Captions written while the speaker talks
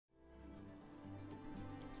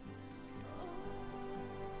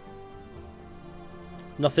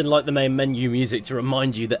Nothing like the main menu music to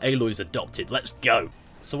remind you that Aloy's adopted. Let's go.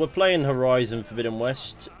 So we're playing Horizon Forbidden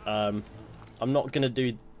West. I'm not gonna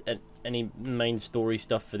do any main story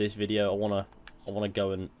stuff for this video. I wanna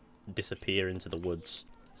go and disappear into the woods.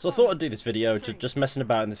 So I thought I'd do this video just messing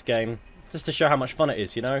about in this game, just to show how much fun it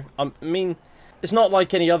is. You know, I mean, it's not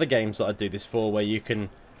like any other games that I do this for, where you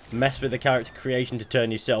can mess with the character creation to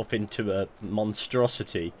turn yourself into a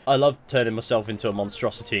monstrosity. I love turning myself into a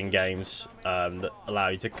monstrosity in games that allow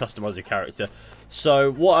you to customize your character.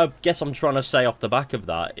 So what I guess I'm trying to say off the back of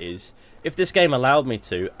that is, if this game allowed me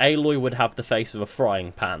to, Aloy would have the face of a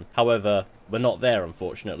frying pan. However, we're not there,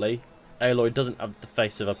 unfortunately. Aloy doesn't have the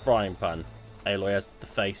face of a frying pan. Aloy has the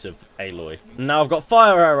face of Aloy. Now I've got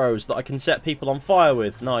fire arrows that I can set people on fire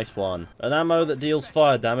with. Nice one. An ammo that deals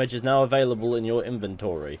fire damage is now available in your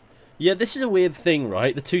inventory. Yeah, this is a weird thing,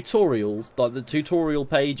 right? The tutorials, like the tutorial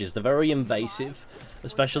pages, they're very invasive,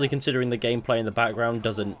 especially considering the gameplay in the background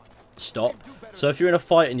doesn't stop. So if you're in a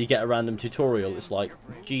fight and you get a random tutorial, it's like,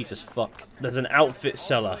 Jesus fuck. There's an outfit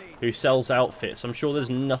seller who sells outfits. I'm sure there's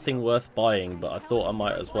nothing worth buying, but I thought I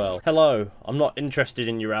might as well. Hello, I'm not interested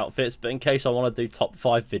in your outfits, but in case I want to do top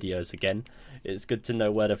 5 videos again, it's good to know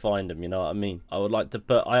where to find them, you know what I mean? I would like to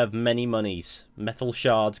put, I have many monies, metal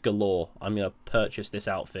shards galore. I'm going to purchase this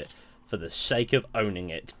outfit for the sake of owning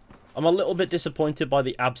it. I'm a little bit disappointed by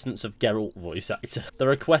the absence of Geralt voice actor. There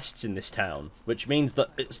are quests in this town, which means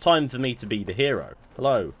that it's time for me to be the hero.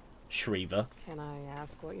 Hello, Shriva. Can I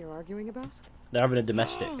ask what you're arguing about? They're having a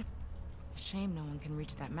domestic. Shame no one can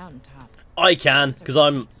reach that mountaintop. I can, because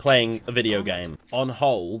I'm playing a video game. On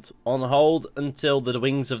hold until the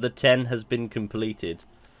Wings of the Ten has been completed.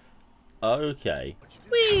 Okay.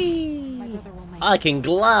 Whee! I can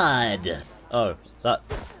glide! Oh, that...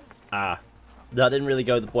 that didn't really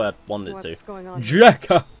go the way I wanted it to.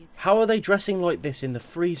 Jacker! How are they dressing like this in the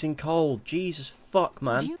freezing cold? Jesus fuck,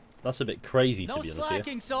 man. That's a bit crazy, to be honest with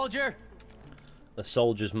you. Soldier. The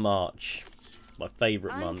Soldier's March. My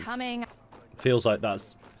favourite month. Coming. Feels like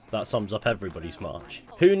that sums up everybody's March.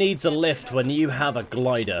 Who needs a lift when you have a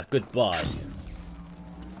glider? Goodbye.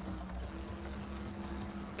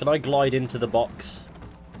 Can I glide into the box?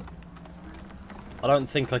 I don't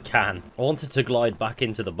think I can. I wanted to glide back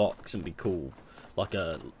into the box and be cool. Like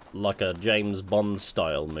a James Bond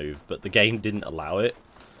style move, but the game didn't allow it.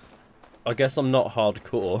 I guess I'm not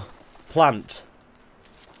hardcore. Plant.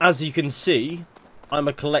 As you can see, I'm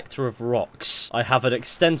a collector of rocks. I have an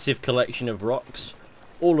extensive collection of rocks.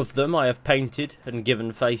 All of them I have painted and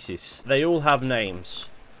given faces. They all have names.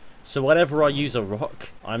 So whenever I use a rock,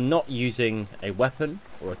 I'm not using a weapon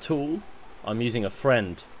or a tool. I'm using a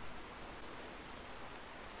friend.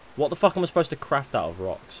 What the fuck am I supposed to craft out of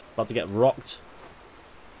rocks? About to get rocked.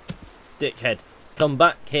 Dickhead. Come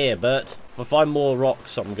back here, Bert. If I find more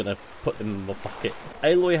rocks, I'm gonna put them in my pocket.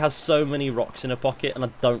 Aloy has so many rocks in her pocket, and I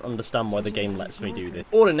don't understand why the game lets me do this.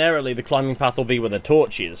 Ordinarily, the climbing path will be where the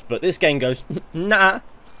torch is, but this game goes, nah.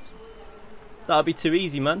 That'll be too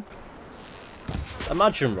easy, man.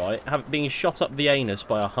 Imagine, right, being shot up the anus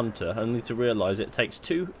by a hunter, only to realise it takes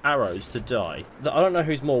 2 arrows to die. I don't know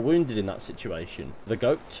who's more wounded in that situation. The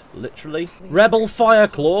goat, literally. Rebel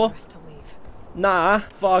Fireclaw? Nah,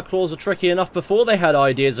 Fireclaws are tricky enough before they had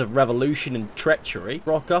ideas of revolution and treachery.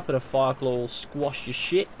 Rock up and a Fireclaw will squash your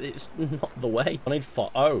shit. It's not the way. I need fire.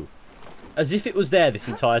 Oh. As if it was there this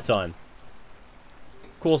entire time.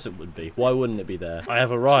 Of course it would be. Why wouldn't it be there? I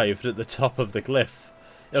have arrived at the top of the cliff.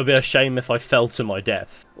 It would be a shame if I fell to my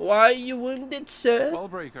death. Why are you wounded, sir?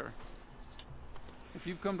 Wallbreaker. If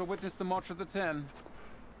you've come to witness the March of the Ten,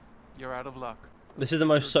 you're out of luck. This is the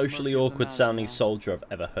most socially awkward sounding soldier I've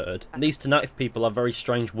ever heard. These Tenakth people have very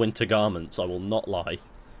strange winter garments, I will not lie.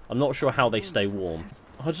 I'm not sure how they stay warm.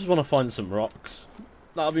 I just want to find some rocks.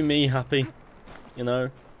 That'll be me happy. You know?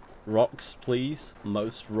 Rocks, please.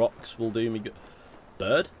 Most rocks will do me good.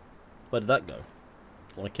 Bird? Where did that go?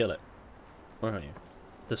 I want to kill it. Where are you?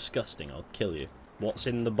 Disgusting, I'll kill you. What's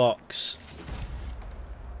in the box?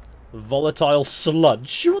 Volatile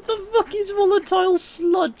sludge? What the fuck is volatile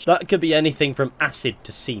sludge? That could be anything from acid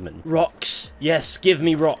to semen. Rocks. Yes, give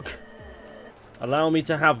me rock. Allow me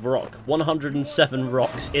to have rock. 107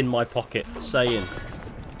 rocks in my pocket. Saying.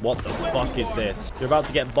 What the fuck is this? You're about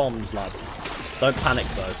to get bombed, lad. Don't panic,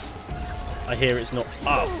 though. I hear it's not...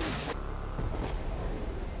 Oh.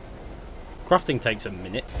 Crafting takes a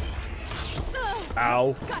minute.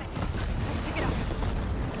 Ow.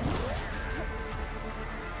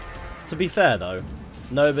 To be fair, though,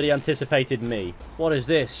 nobody anticipated me. What is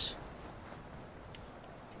this?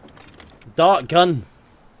 Dart gun.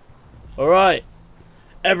 Alright.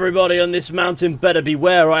 Everybody on this mountain better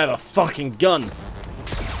beware, I have a fucking gun.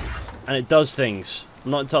 And it does things.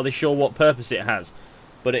 I'm not entirely sure what purpose it has,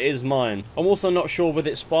 but it is mine. I'm also not sure with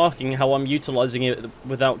it sparking how I'm utilising it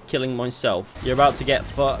without killing myself. You're about to get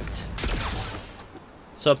fucked.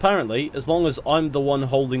 So apparently, as long as I'm the one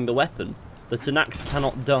holding the weapon, the Tenakth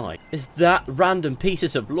cannot die. Is that random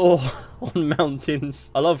pieces of lore on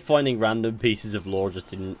mountains? I love finding random pieces of lore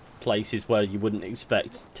just in places where you wouldn't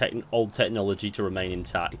expect old technology to remain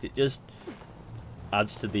intact. It just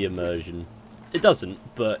adds to the immersion. It doesn't,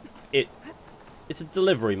 but it's a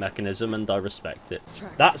delivery mechanism and I respect it.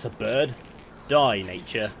 That's a bird. Die,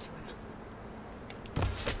 nature.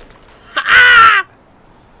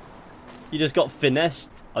 You just got finessed.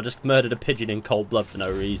 I just murdered a pigeon in cold blood for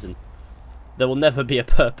no reason. There will never be a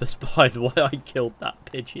purpose behind why I killed that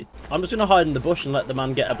pigeon. I'm just going to hide in the bush and let the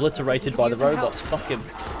man get obliterated by the robots. Fuck him.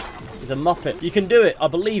 He's a muppet. You can do it. I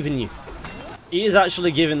believe in you. He is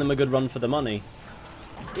actually giving them a good run for the money.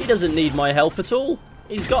 He doesn't need my help at all.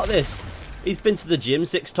 He's got this. He's been to the gym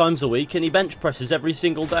 6 times a week and he bench presses every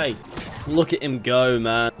single day. Look at him go,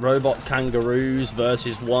 man. Robot kangaroos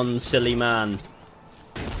versus one silly man.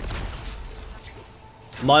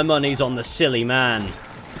 My money's on the silly man.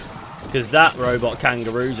 Because that robot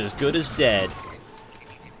kangaroo's as good as dead.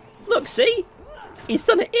 Look, see? He's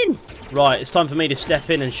done it in. Right, it's time for me to step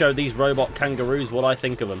in and show these robot kangaroos what I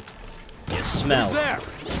think of them. You smell. Who's there?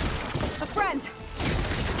 A friend.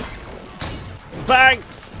 Bang!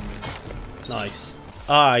 Nice.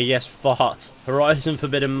 Ah, yes, fart. Horizon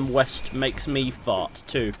Forbidden West makes me fart,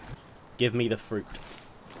 too. Give me the fruit.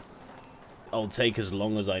 I'll take as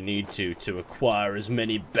long as I need to acquire as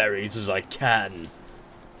many berries as I can.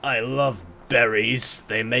 I love berries.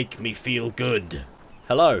 They make me feel good.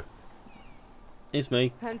 Hello. It's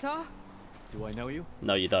me. Penta? Do I know you?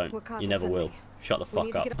 No, you don't. You never will. me. Shut the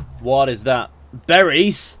We fuck need to up. What is that?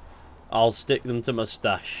 Berries? I'll stick them to my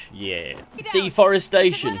stash. Yeah.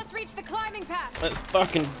 Deforestation. Let us reach the climbing path. Let's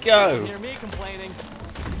fucking go. Hear me complaining.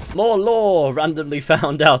 More lore randomly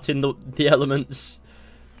found out in the elements.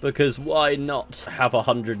 Because why not have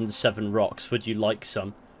 107 rocks? Would you like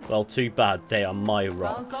some? Well, too bad. They are my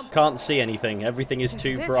rock. Can't see anything. Everything is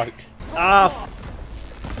too bright. Ah!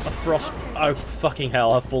 A frost... Oh, fucking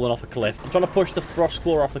hell. I've fallen off a cliff. I'm trying to push the frost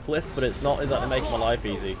claw off the cliff, but it's not exactly making my life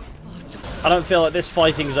easy. I don't feel like this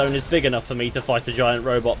fighting zone is big enough for me to fight a giant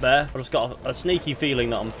robot bear. I've just got a sneaky feeling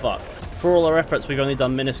that I'm fucked. For all our efforts, we've only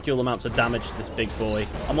done minuscule amounts of damage to this big boy.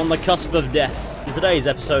 I'm on the cusp of death. In today's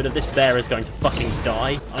episode of this bear is going to fucking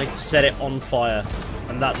die. I need to set it on fire,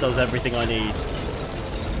 and that does everything I need.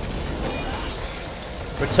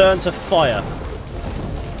 Return to fire.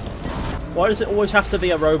 Why does it always have to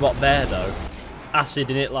be a robot bear, though?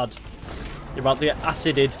 Acid in it, lad. You're about to get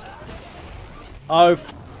acided. Oh,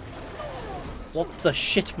 what the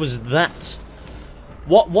shit was that?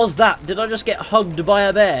 What was that? Did I just get hugged by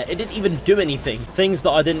a bear? It didn't even do anything. Things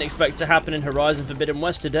that I didn't expect to happen in Horizon Forbidden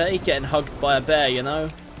West today. Getting hugged by a bear, you know?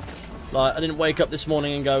 Like, I didn't wake up this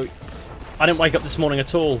morning and go... I didn't wake up this morning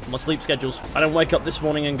at all. My sleep schedule's... I didn't wake up this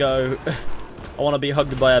morning and go... I want to be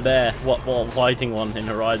hugged by a bear. What, while I'm fighting one in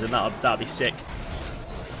Horizon. That'd be sick.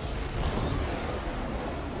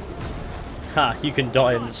 Ha, you can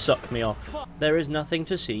die and suck me off. There is nothing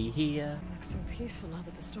to see here. Looks so peaceful now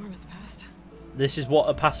that the storm has passed. This is what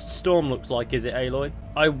a past storm looks like, is it, Aloy?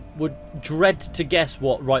 I would dread to guess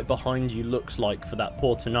what right behind you looks like for that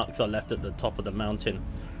poor Tenakth I left at the top of the mountain.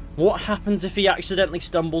 What happens if he accidentally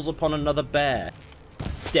stumbles upon another bear?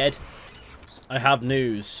 Dead. I have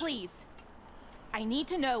news. Please. I need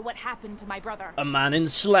to know what happened to my brother. A man in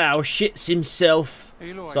Slough shits himself.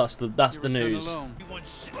 Aloy, So that's the news. alone.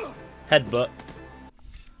 Headbutt.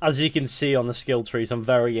 As you can see on the skill trees, I'm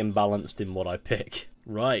very imbalanced in what I pick.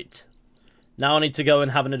 Right. Now I need to go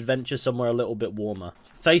and have an adventure somewhere a little bit warmer.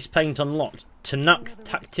 Face paint unlocked. Tenakth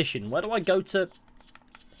Tactician. Where do I go to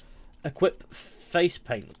equip face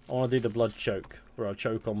paint? I want to do the blood choke, where I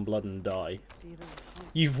choke on blood and die.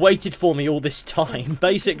 You've waited for me all this time.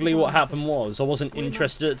 Basically what happened was, I wasn't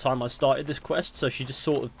interested at the time I started this quest, so she just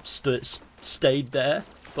sort of stayed there.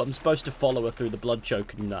 But I'm supposed to follow her through the blood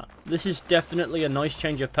choke and that. This is definitely a nice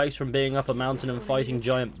change of pace from being up a mountain and fighting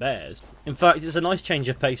giant bears. In fact, it's a nice change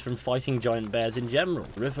of pace from fighting giant bears in general.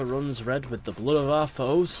 The river runs red with the blood of our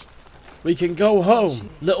foes. We can go home.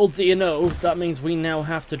 Little do you know, that means we now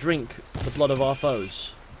have to drink the blood of our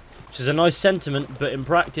foes. Which is a nice sentiment, but in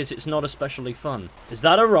practice it's not especially fun. Is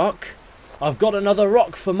that a rock? I've got another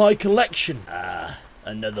rock for my collection. Ah.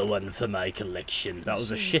 Another one for my collection. That was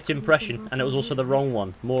a shit impression, and it was also the wrong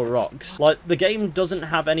one. More rocks. Like, the game doesn't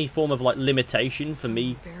have any form of, like, limitation for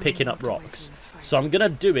me picking up rocks. So I'm gonna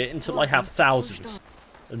do it until I have thousands.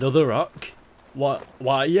 Another rock?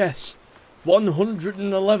 Why, yes.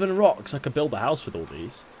 111 rocks. I could build a house with all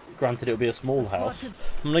these. Granted, it would be a small house. I'm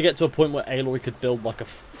going to get to a point where Aloy could build like a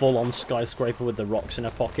full-on skyscraper with the rocks in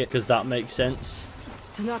her pocket, because that makes sense.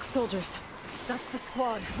 To knock soldiers. That's the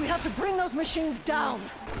squad. We have to bring those machines down.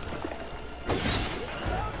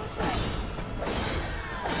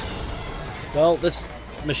 Well, this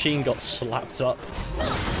machine got slapped up.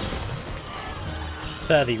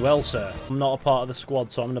 Fare thee well, sir. I'm not a part of the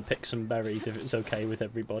squad, so I'm going to pick some berries if it's okay with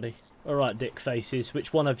everybody. Alright, dick faces,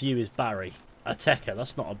 which one of you is Barry? A Tekka,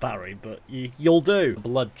 that's not a Barry, but you'll do.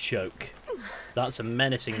 Blood choke. That's a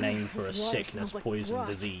menacing name for a sickness, poison,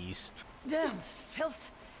 disease. Damn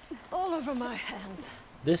filth all over my hands.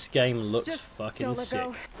 This game looks fucking sick.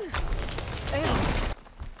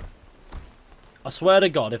 I swear to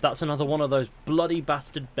God, if that's another one of those bloody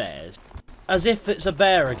bastard bears. As if it's a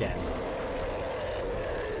bear again.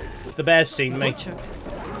 The bear's seen me.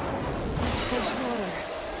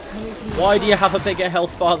 Why do you have a bigger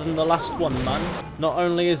health bar than the last one, man? Not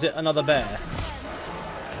only is it another bear,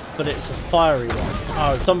 but it's a fiery one.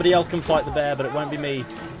 Oh, somebody else can fight the bear, but it won't be me.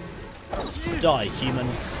 Die, human.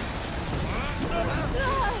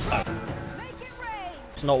 Oh.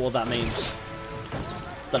 It's not what that means.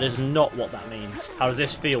 That is not what that means. How does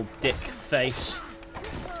this feel, dick face?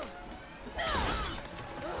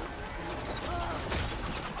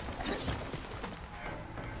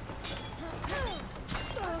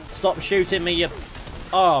 Stop shooting me, you...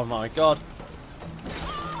 Oh my God.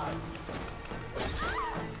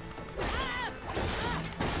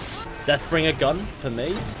 Death bring a gun for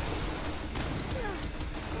me?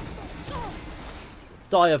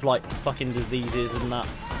 Die of like fucking diseases and that.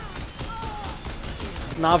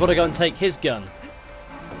 Now I've got to go and take his gun.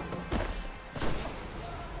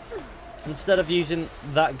 Instead of using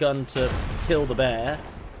that gun to kill the bear,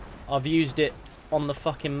 I've used it on the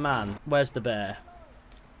fucking man. Where's the bear?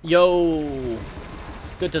 Yo!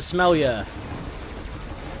 Good to smell ya.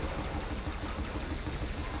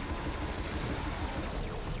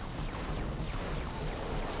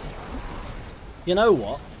 You know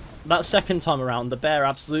what? That second time around, the bear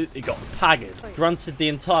absolutely got paggered. Granted, the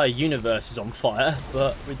entire universe is on fire,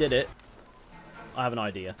 but we did it. I have an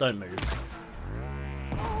idea. Don't move.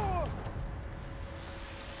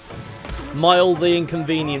 Mildly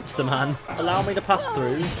inconvenience the man. Allow me to pass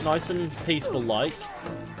through, nice and peaceful like,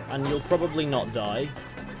 and you'll probably not die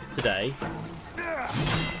today. We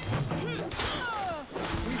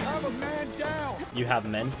have a man down. You have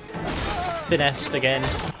men. Finessed again.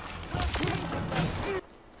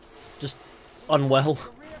 Just unwell.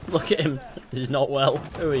 Look at him. He's not well.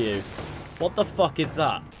 Who are you? What the fuck is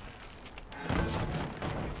that?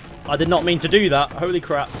 I did not mean to do that. Holy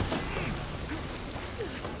crap.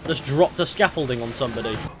 Just dropped a scaffolding on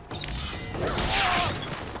somebody.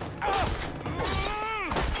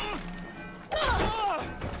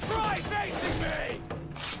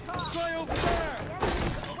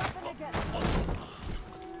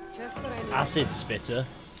 Acid spitter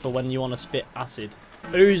for when you want to spit acid.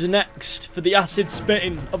 Who's next for the acid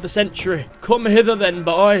spitting of the century? Come hither then,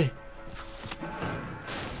 boy.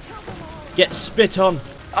 Get spit on.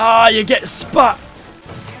 Ah, you get spat.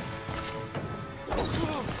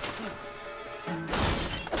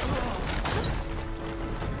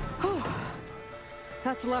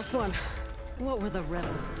 That's the last one. What were the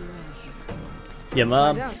rebels doing here? Yeah,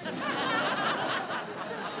 mum.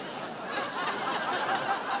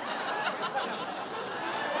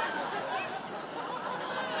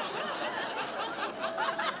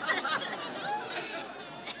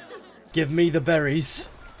 Give me the berries.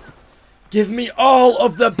 Give me all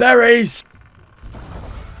of the berries!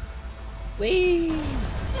 Whee!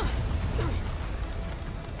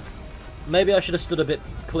 Maybe I should have stood a bit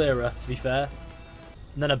clearer, to be fair.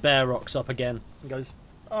 And then a bear rocks up again and goes,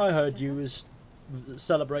 I heard you was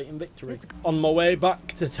celebrating victory. On my way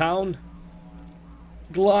back to town.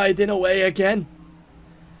 Gliding away again.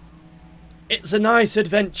 It's a nice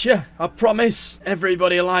adventure, I promise.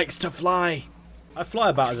 Everybody likes to fly. I fly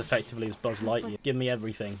about as effectively as Buzz Lightyear. Give me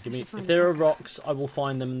everything. Give me. If there are rocks, I will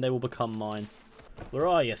find them and they will become mine. Where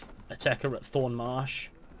are you, Attacker at Thornmarsh?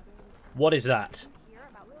 What is that?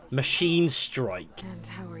 Machine strike. And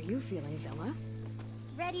how are you feeling, Zilla?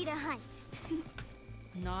 Ready to hunt.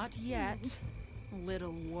 Not yet,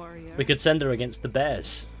 little warrior. We could send her against the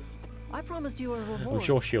bears. I promised you a reward. I'm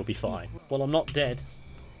sure she'll be fine. Well, I'm not dead.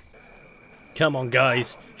 Come on,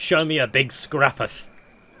 guys. Show me a big scrappeth.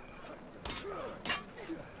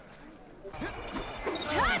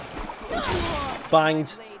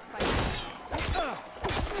 Banged.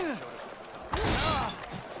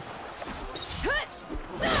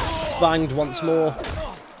 Banged once more.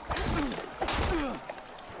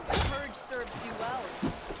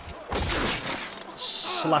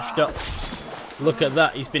 slashed up. Look at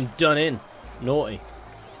that, he's been done in. Naughty.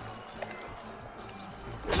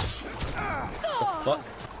 The fuck?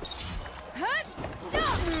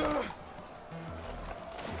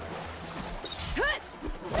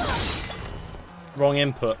 Wrong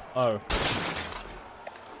input. Oh.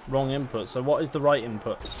 Wrong input. So what is the right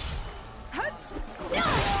input?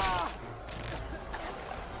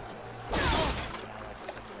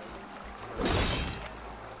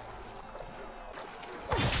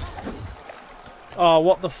 Oh,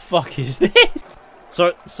 what the fuck is this?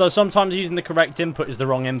 So sometimes using the correct input is the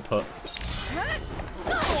wrong input.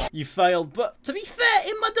 You failed, but to be fair,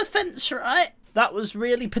 in my defense, right? That was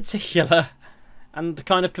really particular and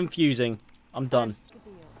kind of confusing. I'm done.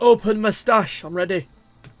 Open my stash. I'm ready.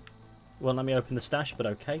 Won't let me open the stash, but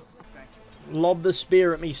okay. Lob the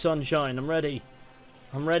spear at me, sunshine. I'm ready.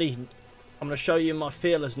 I'm ready. I'm going to show you my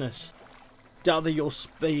fearlessness. Gather your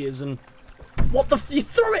spears and... What the f... You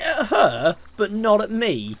threw it at her, but not at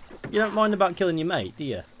me. You don't mind about killing your mate, do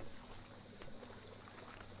you?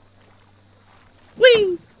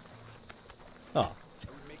 Whee! Oh.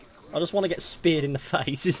 I just want to get speared in the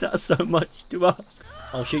face. Is that so much to ask?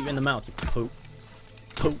 I'll shoot you in the mouth, you poop.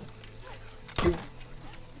 Poop. Poop.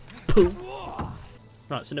 Poop.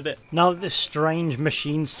 Right, it's in a bit. Now that this strange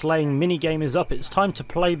machine-slaying minigame is up, it's time to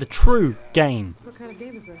play the true game. What kind of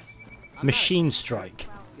game is this? Machine Strike.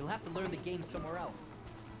 You'll have to learn the game somewhere else.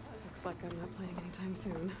 Looks like I'm not playing anytime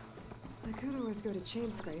soon. I could always go to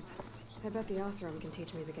Chain Scrape. I bet the Osram can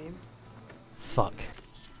teach me the game. Fuck.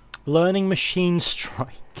 Learning Machine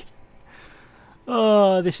Strike.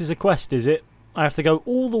 Oh, this is a quest, is it? I have to go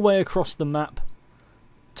all the way across the map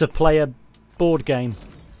to play a board game.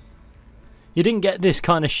 You didn't get this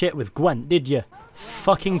kind of shit with Gwent, did you?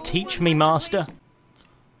 Fucking teach me, master.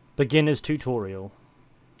 Beginner's tutorial.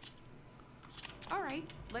 Alright,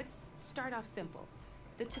 let's start off simple.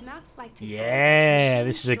 The Tanakh like to Yeah,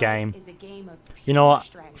 this is a game. You know what?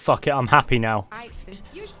 Fuck it, I'm happy now.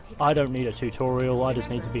 I don't need a tutorial, I just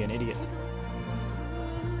need to be an idiot.